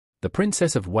The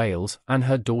Princess of Wales and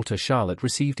her daughter Charlotte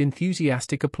received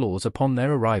enthusiastic applause upon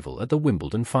their arrival at the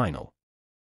Wimbledon final.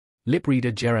 Lip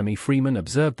reader Jeremy Freeman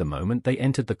observed the moment they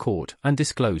entered the court and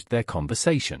disclosed their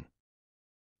conversation.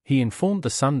 He informed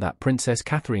The Sun that Princess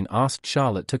Catherine asked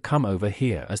Charlotte to come over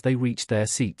here as they reached their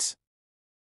seats.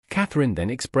 Catherine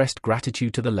then expressed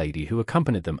gratitude to the lady who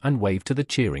accompanied them and waved to the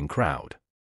cheering crowd.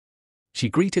 She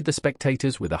greeted the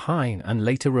spectators with a hi and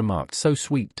later remarked "so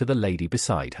sweet" to the lady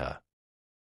beside her.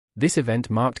 This event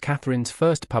marked Catherine's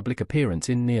first public appearance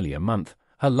in nearly a month,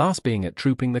 her last being at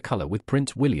Trooping the Colour with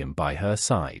Prince William by her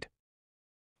side.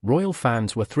 Royal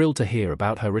fans were thrilled to hear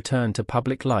about her return to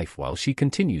public life while she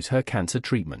continues her cancer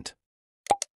treatment.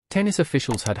 Tennis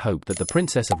officials had hoped that the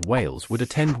Princess of Wales would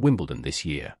attend Wimbledon this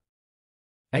year.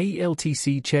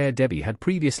 AELTC Chair Debbie had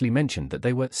previously mentioned that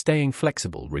they were staying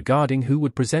flexible regarding who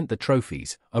would present the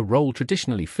trophies, a role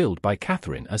traditionally filled by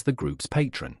Catherine as the group's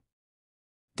patron.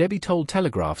 Debbie told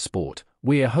Telegraph Sport,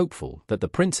 "We're hopeful that the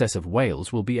Princess of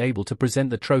Wales will be able to present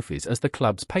the trophies as the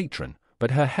club's patron,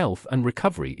 but her health and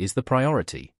recovery is the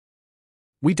priority.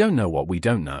 We don't know what we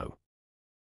don't know.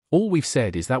 All we've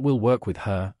said is that we'll work with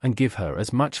her and give her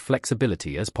as much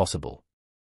flexibility as possible."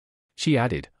 She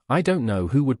added, "I don't know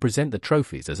who would present the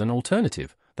trophies as an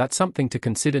alternative, that's something to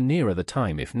consider nearer the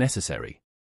time if necessary.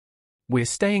 We're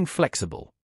staying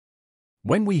flexible.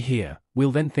 When we hear,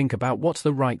 we'll then think about what's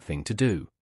the right thing to do."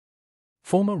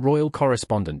 Former royal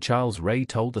correspondent Charles Ray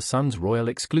told The Sun's royal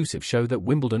exclusive show that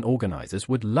Wimbledon organizers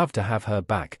would love to have her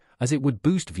back, as it would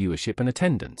boost viewership and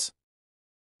attendance.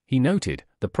 He noted,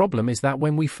 "The problem is that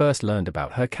when we first learned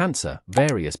about her cancer,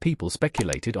 various people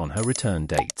speculated on her return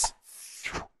dates.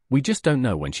 We just don't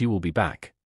know when she will be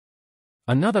back."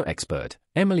 Another expert,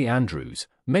 Emily Andrews,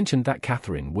 mentioned that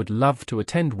Catherine would love to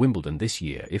attend Wimbledon this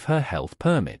year if her health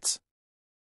permits.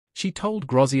 She told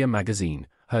Grozier magazine,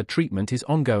 "Her treatment is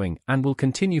ongoing and will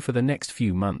continue for the next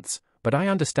few months, but I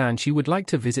understand she would like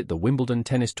to visit the Wimbledon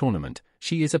tennis tournament.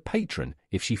 She is a patron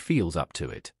if she feels up to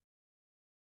it."